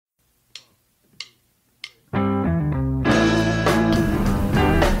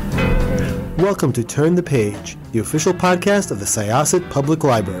Welcome to Turn the Page, the official podcast of the Syosset Public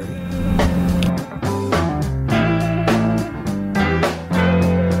Library.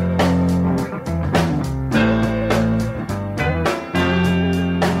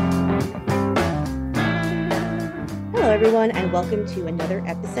 Hello, everyone, and welcome to another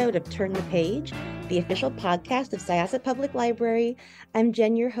episode of Turn the Page, the official podcast of Syosset Public Library. I'm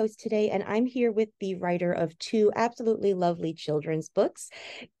Jen, your host today, and I'm here with the writer of two absolutely lovely children's books.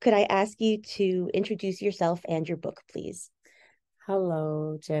 Could I ask you to introduce yourself and your book, please?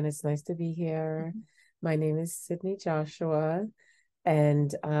 Hello, Jen. It's nice to be here. My name is Sydney Joshua,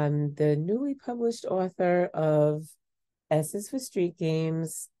 and I'm the newly published author of S's for Street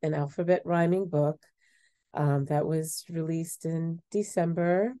Games, an alphabet rhyming book that was released in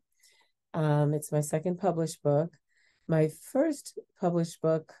December. It's my second published book. My first published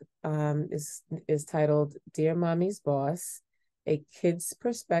book is titled Dear Mommy's Boss, A Kid's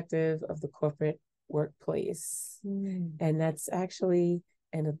Perspective of the Corporate Workplace. And that's actually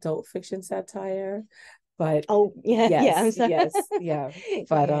an adult fiction satire. But I'm sorry. yeah.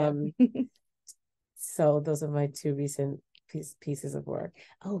 But so those are my two recent pieces of work.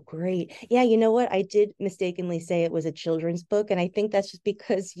 Oh, great. Yeah, you know what? I did mistakenly say it was a children's book, and I think that's just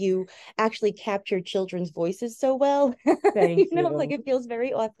because you actually captured children's voices so well. Thank you. Like it feels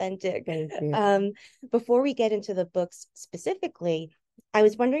very authentic. Thank you. Before we get into the books specifically, I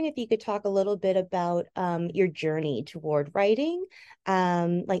was wondering if you could talk a little bit about your journey toward writing,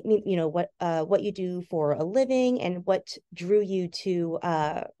 what you do for a living and what drew you to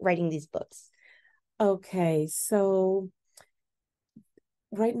writing these books. Okay, so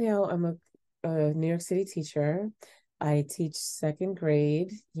right now I'm a New York City teacher. I teach second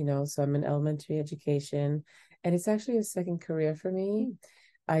grade, so I'm in elementary education, and it's actually a second career for me.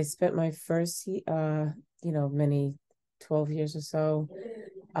 I spent my first, many 12 years or so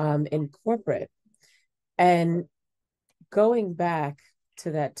in corporate. And going back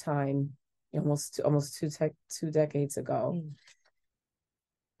to that time, almost two decades ago,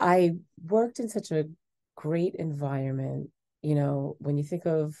 I worked in such a great environment. When you think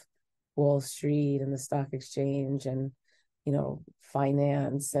of Wall Street and the stock exchange and,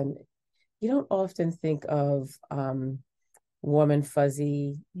 finance, and you don't often think of warm and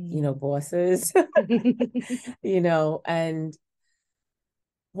fuzzy, bosses, and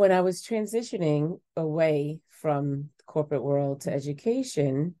when I was transitioning away from the corporate world to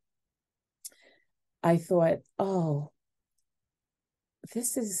education, I thought, I'm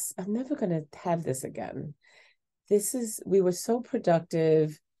never going to have this again. We were so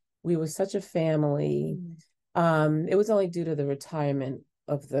productive. We were such a family. It was only due to the retirement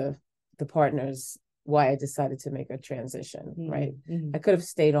of the partners why I decided to make a transition, right? I could have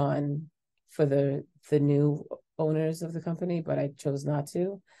stayed on for the new owners of the company, but I chose not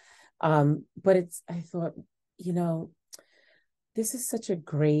to. But I thought, this is such a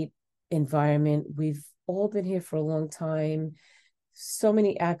great environment. We've all been here for a long time. So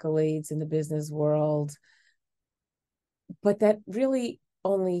many accolades in the business world. But that really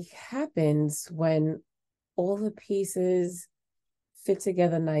only happens when all the pieces fit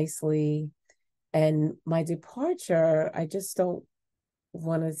together nicely. And my departure, I just don't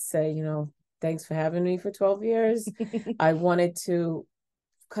want to say, thanks for having me for 12 years. I wanted to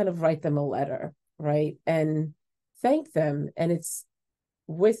kind of write them a letter, right? And thank them. And it's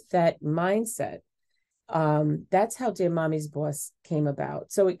with that mindset. That's how Dear Mommy's Boss came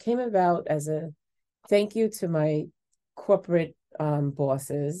about. So it came about as a thank you to my corporate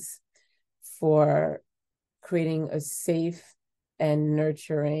bosses for creating a safe and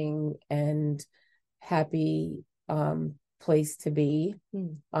nurturing and happy place to be,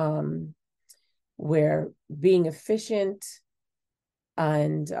 where being efficient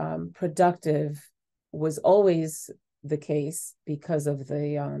and productive was always the case because of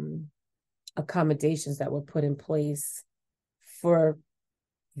the accommodations that were put in place for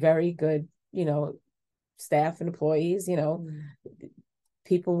very good, staff and employees.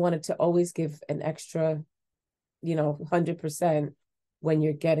 People wanted to always give an extra, 100% when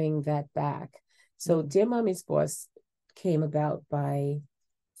you're getting that back. So Dear Mommy's Boss came about by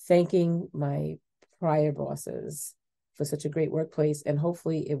thanking my prior bosses for such a great workplace, and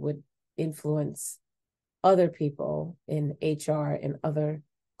hopefully it would influence other people in HR and other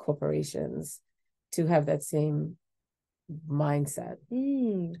corporations to have that same mindset.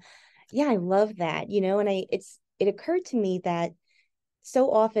 Yeah, I love that, and it occurred to me that so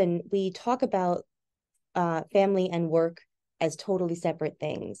often we talk about family and work as totally separate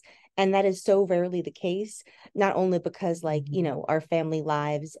things. And that is so rarely the case, not only because our family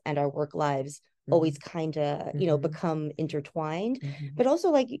lives and our work lives always kind of, become intertwined, but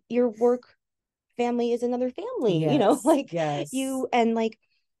also your work family is another family, Yes, like yes, and like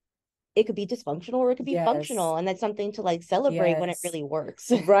it could be dysfunctional or it could be yes, functional, and that's something to like celebrate when it yes. really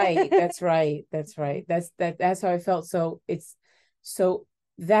works. Right. That's right. That's right. That's how I felt. So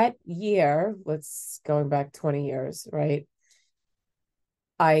that year, let's going back 20 years, right?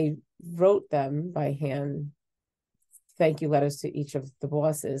 I wrote them by hand, thank you letters to each of the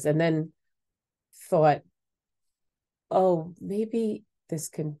bosses, and then thought, oh, maybe this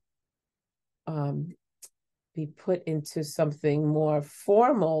can um, be put into something more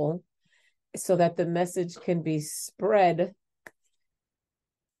formal so that the message can be spread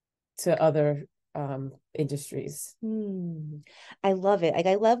to other industries. I love it. Like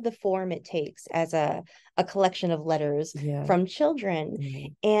I love the form it takes as a collection of letters Yeah. from children.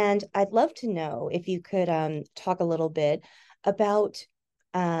 And I'd love to know if you could talk a little bit about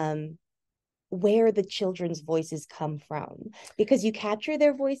where the children's voices come from, because you capture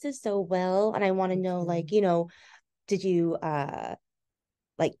their voices so well, and I want to know, like, did you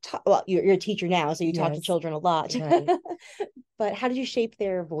like well, you're a teacher now, so you talk to Yes. children a lot. Right. But how did you shape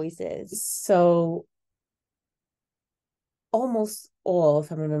their voices? So almost all,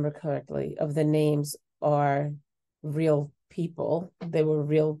 if I remember correctly, of the names are real people. They were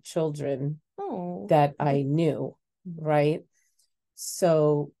real children that I knew, right?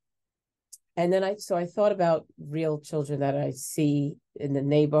 So, and then I thought about real children that I see in the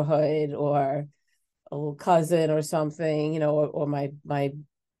neighborhood, or a little cousin or something, or my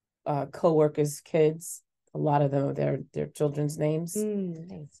coworkers' kids. A lot of them are their children's names.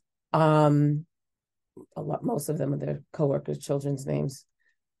 Nice. Most of them are their coworkers' children's names.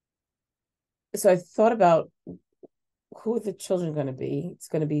 So I thought about who are the children going to be? It's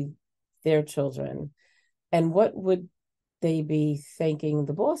going to be their children. And what would they be thanking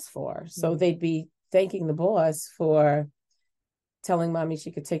the boss for? So they'd be thanking the boss for telling mommy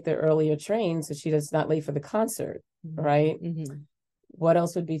she could take the earlier train so she does not late for the concert, right? What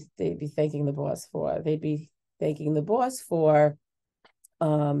else would they'd be thanking the boss for? They'd be thanking the boss for,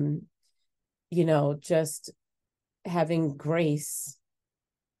 just having grace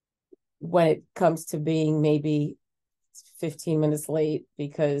when it comes to being maybe 15 minutes late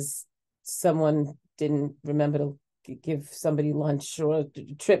because someone didn't remember to give somebody lunch or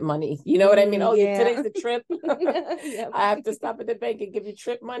trip money. You know what I mean? Oh, yeah. Today's the trip. I have to stop at the bank and give you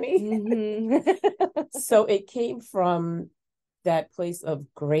trip money. So it came from that place of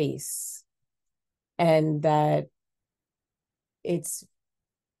grace, and that it's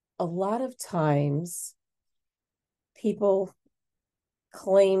a lot of times people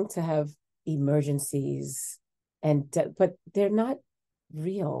claim to have emergencies but they're not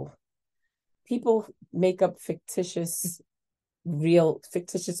real. People make up fictitious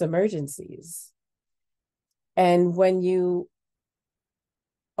emergencies. And when you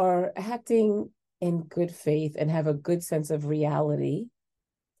are acting in good faith and have a good sense of reality,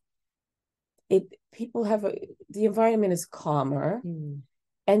 the environment is calmer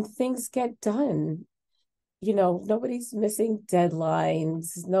and things get done. Nobody's missing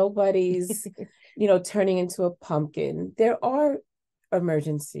deadlines. Nobody's, turning into a pumpkin. There are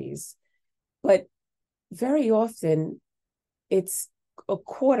emergencies, but very often it's a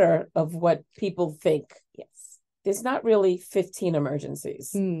quarter of what people think. Yes. There's not really 15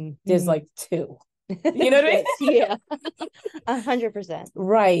 emergencies. There's like 2. You know what I mean? Yeah. 100%.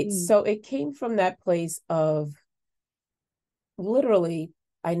 Right. So it came from that place of literally,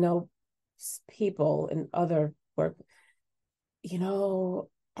 I know people in other work,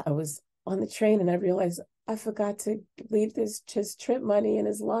 I was on the train and I realized I forgot to leave his trip money and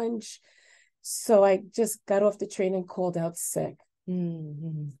his lunch. So I just got off the train and called out sick.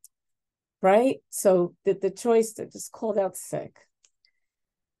 Right? So the choice to just called out sick.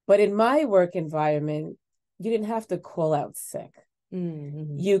 But in my work environment, you didn't have to call out sick.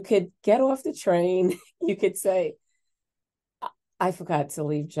 You could get off the train. You could say, I forgot to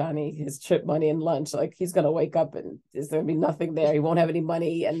leave Johnny his trip money and lunch. Like, he's going to wake up and there's going to be nothing there. He won't have any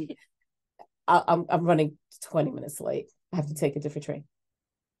money. And I'm running 20 minutes late. I have to take a different train.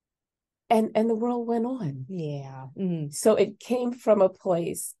 And the world went on. Yeah. So it came from a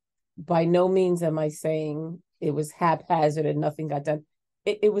place, by no means am I saying it was haphazard and nothing got done.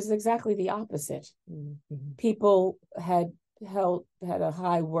 It was exactly the opposite. People had a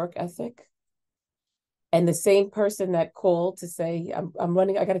high work ethic. And the same person that called to say, I'm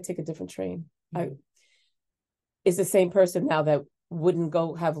running, I got to take a different train, is the same person now that wouldn't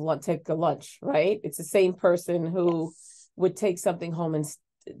go have lunch, take a lunch, right? It's the same person who would take something home and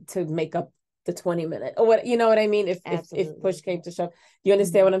to make up the 20 minute or what, you know what I mean? If push came to shove, you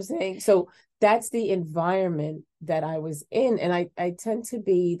understand what I'm saying? So that's the environment that I was in. And I tend to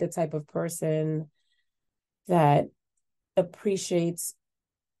be the type of person that appreciates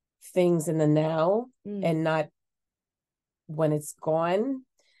things in the now and not when it's gone.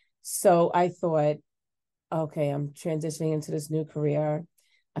 So I thought, okay, I'm transitioning into this new career.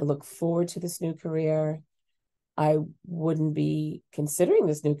 I look forward to this new career. I wouldn't be considering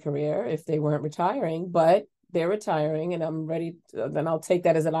this new career if they weren't retiring, but they're retiring and I'm ready then I'll take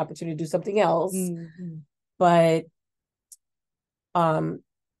that as an opportunity to do something else. But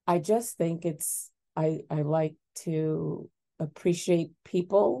I just think I like to appreciate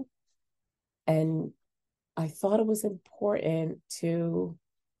people, and I thought it was important to,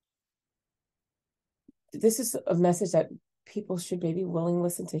 this is a message that people should maybe willing to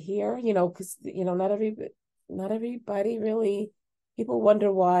listen to hear, because not everybody really, people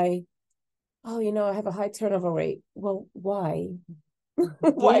wonder why, oh, I have a high turnover rate. Well, why?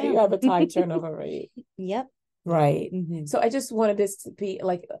 Why do you have a high turnover rate? Yep. Right. So I just wanted this to be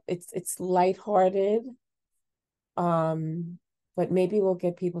like, it's lighthearted. But maybe we'll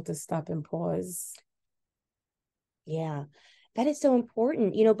get people to stop and pause. Yeah. That is so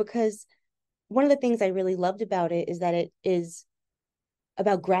important, because one of the things I really loved about it is that it is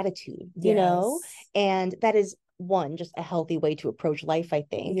about gratitude, and that is one, just a healthy way to approach life, I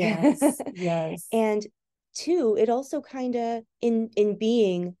think. Yes. And two, it also kind of in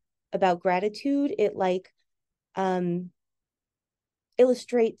being about gratitude, it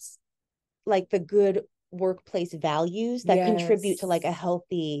illustrates like the good workplace values that contribute to like a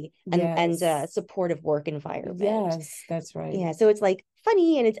healthy and supportive work environment. Yes, that's right. Yeah, so it's like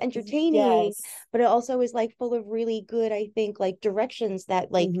funny and it's entertaining, but it also is like full of really good, I think, like directions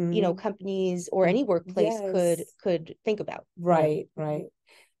that like companies or any workplace could think about. Right.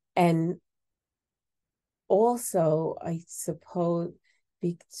 And also, I suppose,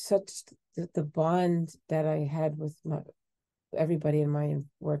 such the bond that I had with everybody in my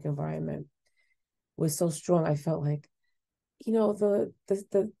work environment was so strong. I felt like,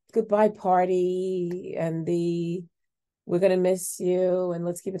 the goodbye party and the we're gonna miss you and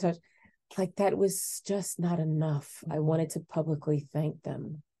let's keep in touch. Like that was just not enough. I wanted to publicly thank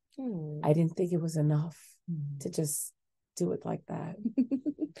them. I didn't think it was enough to just do it like that.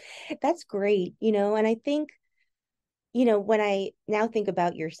 That's great, and I think, when I now think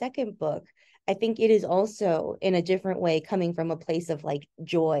about your second book, I think it is also in a different way coming from a place of like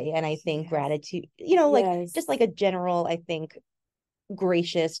joy and I think gratitude, like just like a general, I think,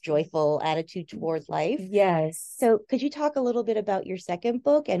 gracious, joyful attitude towards life. Yes. So could you talk a little bit about your second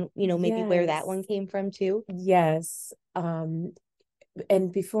book and, maybe where that one came from too? Yes. And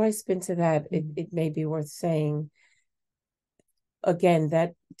before I spin to that, it may be worth saying, again,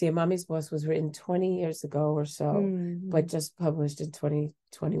 that Dear Mommy's Boss was written 20 years ago or so, but just published in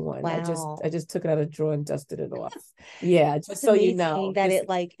 2021. Wow. I just took it out of a drawer and dusted it off. Yeah, just It's so you know. that it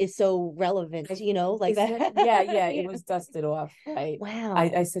like is so relevant, like that. Yeah, it was dusted off, right? Wow.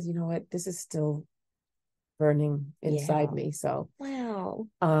 I said, you know what, this is still burning inside me. So wow.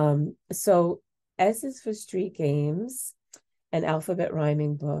 So S is for Street Games, an alphabet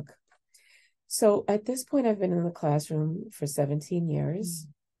rhyming book. So at this point, I've been in the classroom for 17 years.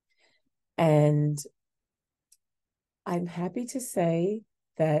 And I'm happy to say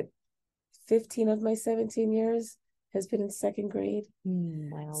that 15 of my 17 years has been in second grade.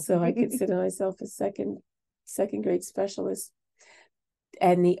 Wow. So I consider myself a second grade specialist.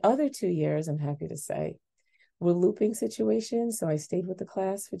 And the other 2 years, I'm happy to say, were looping situations. So I stayed with the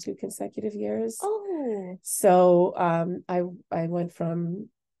class for 2 consecutive years. Oh. So I went from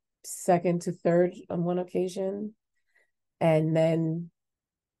second to third on one occasion, and then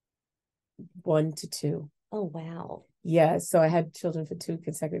 1 to 2. Oh, wow. Yeah, so I had children for 2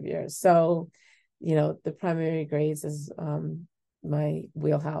 consecutive years. So, the primary grades is my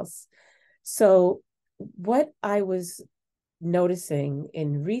wheelhouse. So what I was noticing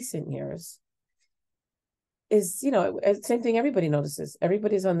in recent years is, same thing everybody notices.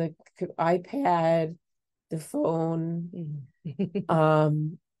 Everybody's on the iPad, the phone.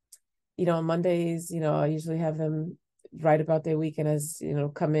 On Mondays, I usually have them write about their weekend as,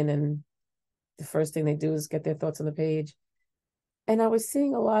 come in, and the first thing they do is get their thoughts on the page. And I was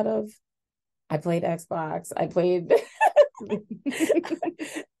seeing a lot of, I played Xbox, I played,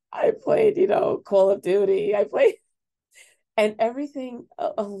 Call of Duty, and everything,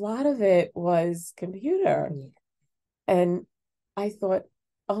 a lot of it was computer. And I thought,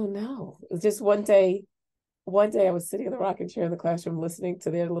 oh no, just one day I was sitting in the rocking chair in the classroom listening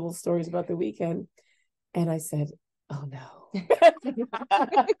to their little stories about the weekend. And I said, oh no.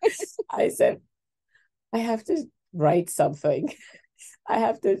 I said, I have to write something. I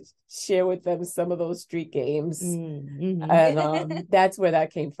have to share with them some of those street games. Mm-hmm. And that's where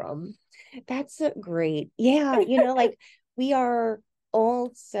that came from. That's great. Yeah, like we are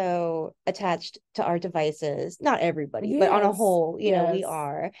all so attached to our devices. Not everybody, but on a Yes. whole, we Yes.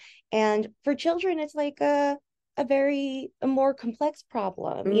 are. And for children, it's like a more complex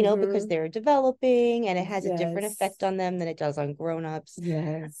problem, because Mm-hmm. they're developing and it has a different Yes. effect on them than it does on grown-ups.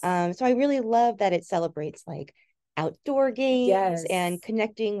 Yes. So I really love that it celebrates like outdoor games Yes. and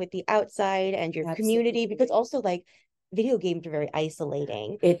connecting with the outside and your community, because Absolutely. also like video games are very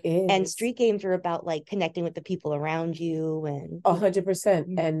isolating. It And is. street games are about like connecting with the people around you and 100%.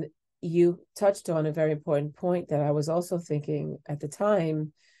 Mhm. And you touched on a very important point that I was also thinking at the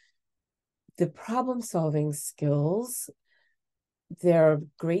time. The problem solving skills, there are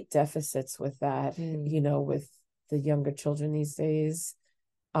great deficits with that, with the younger children these days,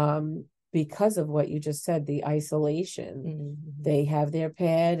 because of what you just said, the isolation. They have their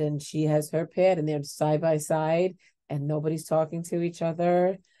pad and she has her pad and they're side by side and nobody's talking to each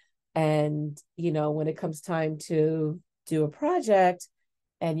other. And, when it comes time to do a project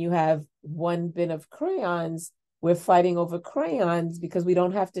and you have one bin of crayons, we're fighting over crayons because we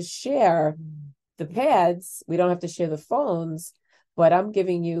don't have to share the pads. We don't have to share the phones, but I'm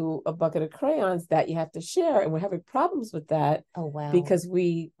giving you a bucket of crayons that you have to share. And we're having problems with that. Oh, wow. Because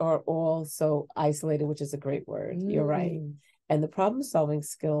we are all so isolated, which is a great word. You're right. And the problem solving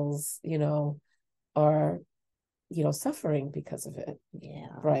skills, are, suffering because of it. Yeah.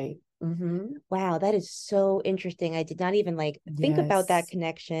 Right. Mm-hmm. Wow, that is so interesting. I did not even like think about that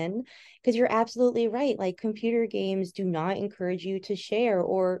connection, because you're absolutely right. Like computer games do not encourage you to share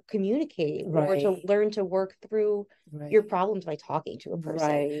or communicate or to learn to work through your problems by talking to a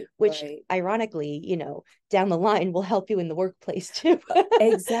person, which ironically, down the line will help you in the workplace too.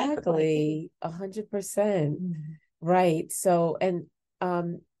 Exactly. 100%. Right. So, and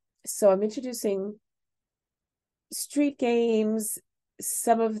so I'm introducing street games.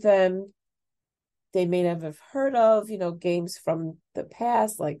 Some of them they may never have heard of, games from the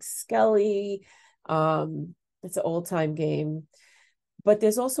past like Skelly. It's an old time game, but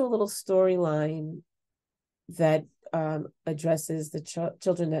there's also a little storyline that addresses the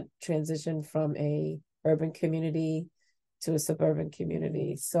children that transition from a urban community to a suburban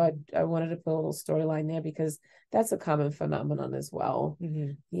community. So I wanted to put a little storyline there because that's a common phenomenon as well.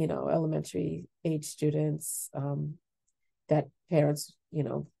 Elementary age students, that parents,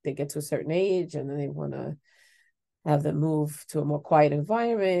 they get to a certain age and then they want to have them move to a more quiet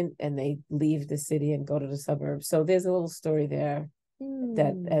environment and they leave the city and go to the suburbs. So there's a little story there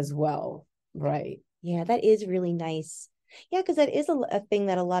that as well. Right. Yeah, that is really nice. Yeah, because that is a thing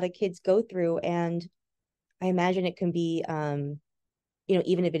that a lot of kids go through. And I imagine it can be,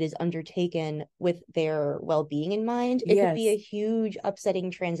 even if it is undertaken with their well-being in mind, it could be a huge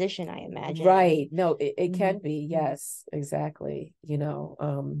upsetting transition, I imagine. Right. No, it can be. Yes, exactly.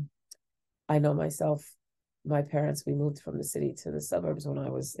 I know myself, my parents, we moved from the city to the suburbs when I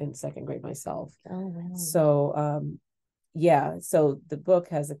was in second grade myself. Oh, wow. So, so the book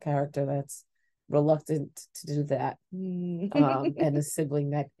has a character that's reluctant to do that, and a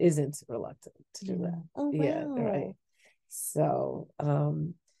sibling that isn't reluctant to do that. Oh, wow. Yeah, right. So,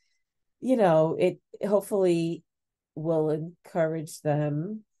 it hopefully will encourage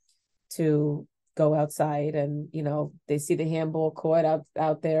them to go outside and, they see the handball court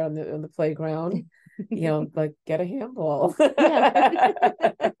out there on the playground, like get a handball.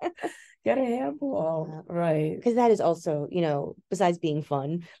 Get a handball. Right. Because that is also, besides being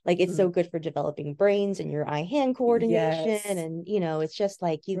fun, like it's so good for developing brains and your eye-hand coordination. Yes. And, it's just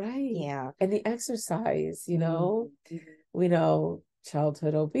like and the exercise, we know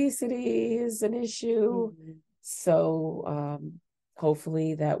childhood obesity is an issue. So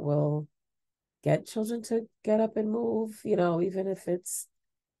hopefully that will get children to get up and move, even if it's,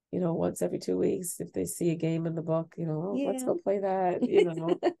 once every 2 weeks, if they see a game in the book, let's go play that,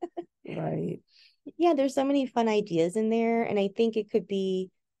 Right. Yeah, there's so many fun ideas in there. And I think it could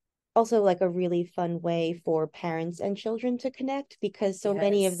be also like a really fun way for parents and children to connect, because so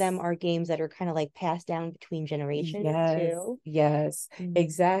many of them are games that are kind of like passed down between generations too. Yes,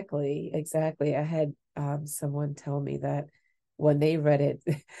 exactly. I had someone tell me that when they read it,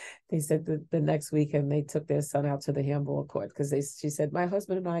 they said that the next weekend they took their son out to the handball court because she said, my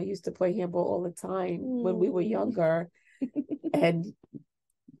husband and I used to play handball all the time when we were younger. And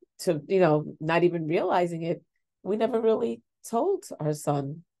to, not even realizing it, we never really told our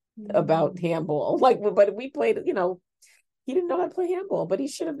son about handball. But we played, he didn't know how to play handball, but he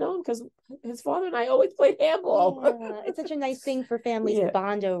should have known because his father and I always played handball. Yeah, it's such a nice thing for families to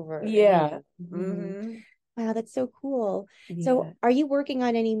bond over. Yeah. Wow, that's so cool. Yeah. So are you working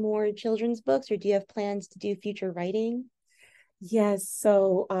on any more children's books, or do you have plans to do future writing? Yes.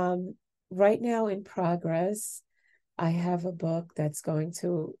 So right now in progress, I have a book that's going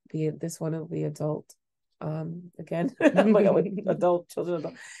to be, this one will be adult. Again, oh my God, with adult children.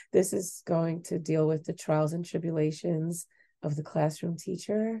 Adult. This is going to deal with the trials and tribulations of the classroom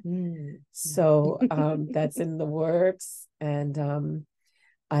teacher. So that's in the works, and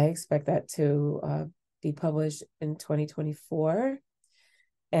I expect that to be published in 2024.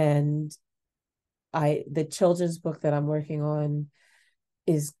 And the children's book that I'm working on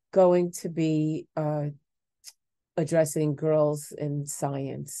is going to be addressing girls in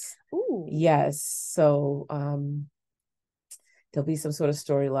science. Ooh. Yes. So there'll be some sort of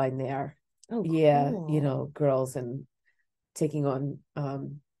storyline there. Oh, yeah, cool. girls and taking on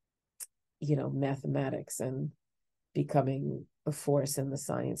mathematics and becoming a force in the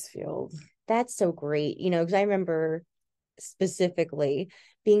science field. That's so great. Because I remember specifically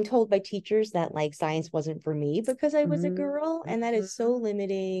being told by teachers that like science wasn't for me because I was a girl, and that is so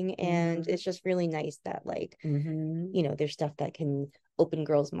limiting. And it's just really nice that like there's stuff that can open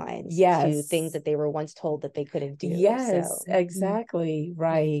girls' minds to things that they were once told that they couldn't do. Yes, exactly.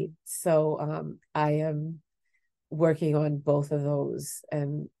 Right. So I am working on both of those,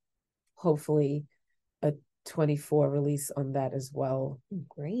 and hopefully a 24 release on that as well.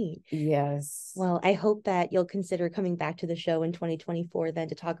 Great. Yes. Well, I hope that you'll consider coming back to the show in 2024 then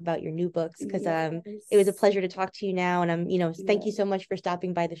to talk about your new books, because it was a pleasure to talk to you now, and thank you so much for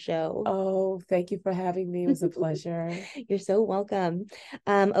stopping by the show. Oh, thank you for having me. It was a pleasure. You're so welcome.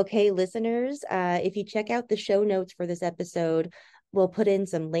 Okay, listeners, if you check out the show notes for this episode, we'll put in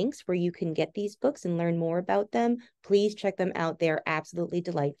some links where you can get these books and learn more about them. Please check them out. They are absolutely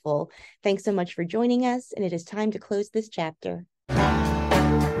delightful. Thanks so much for joining us, and it is time to close this chapter.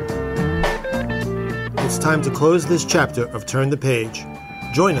 It's time to close this chapter of Turn the Page.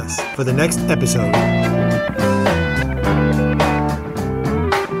 Join us for the next episode.